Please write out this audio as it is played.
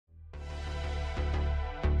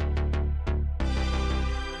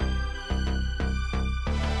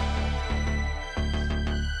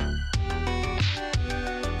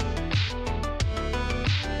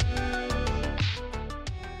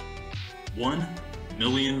1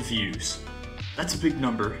 million views. That's a big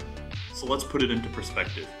number, so let's put it into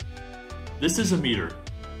perspective. This is a meter.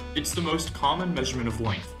 It's the most common measurement of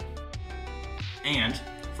length. And,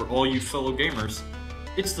 for all you fellow gamers,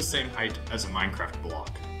 it's the same height as a Minecraft block.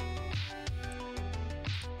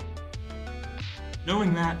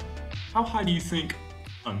 Knowing that, how high do you think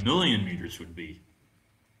 1,000,000 meters would be?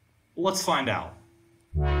 Well, let's find out.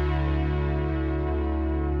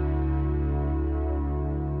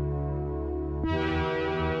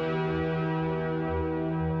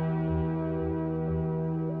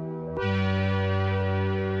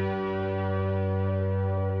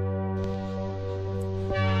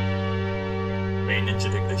 Main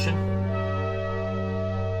engine ignition.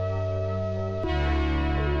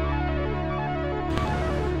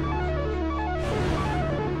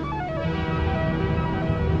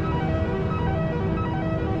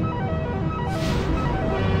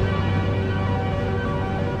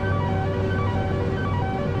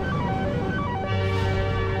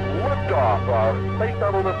 Liftoff of Space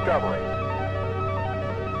Shuttle Discovery.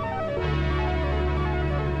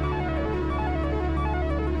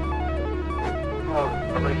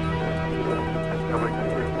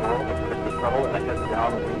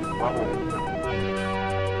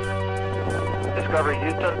 Discovery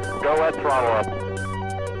Houston, go at throttle up.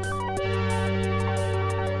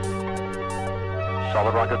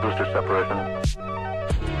 Solid rocket booster separation.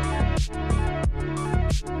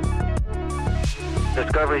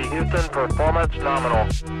 Discovery Houston, performance nominal.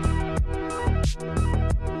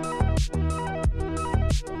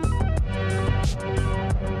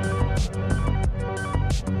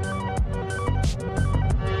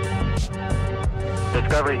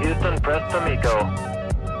 Discovery Houston, press to MECO.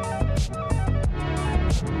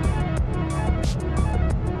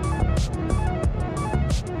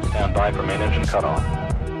 Stand by for main engine cutoff.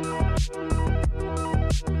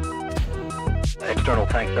 External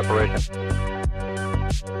tank separation.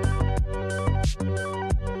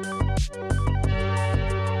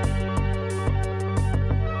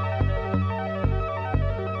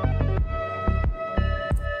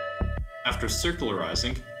 After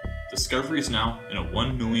circularizing, Discovery is now in a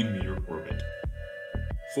 1 million meter orbit,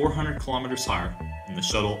 400 kilometers higher than the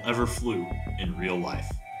shuttle ever flew in real life.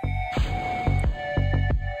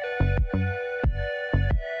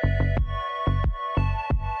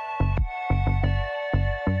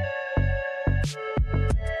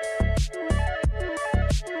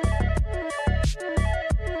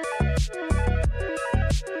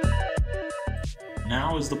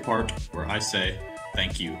 Now is the part where I say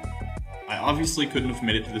thank you. I obviously couldn't have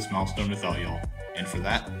made it to this milestone without y'all, and for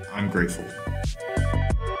that, I'm grateful.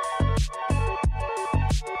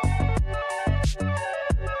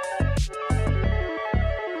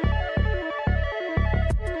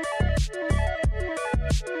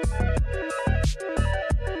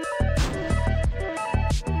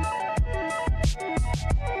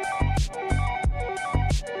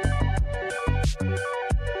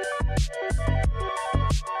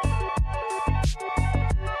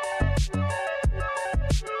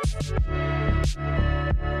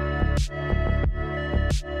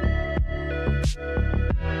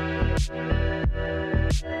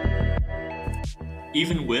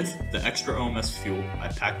 Even with the extra OMS fuel I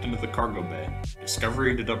packed into the cargo bay, Discovery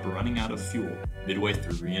ended up running out of fuel midway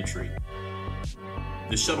through re-entry.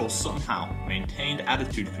 The shuttle somehow maintained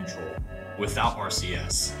attitude control without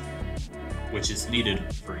RCS, which is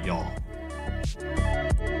needed for y'all.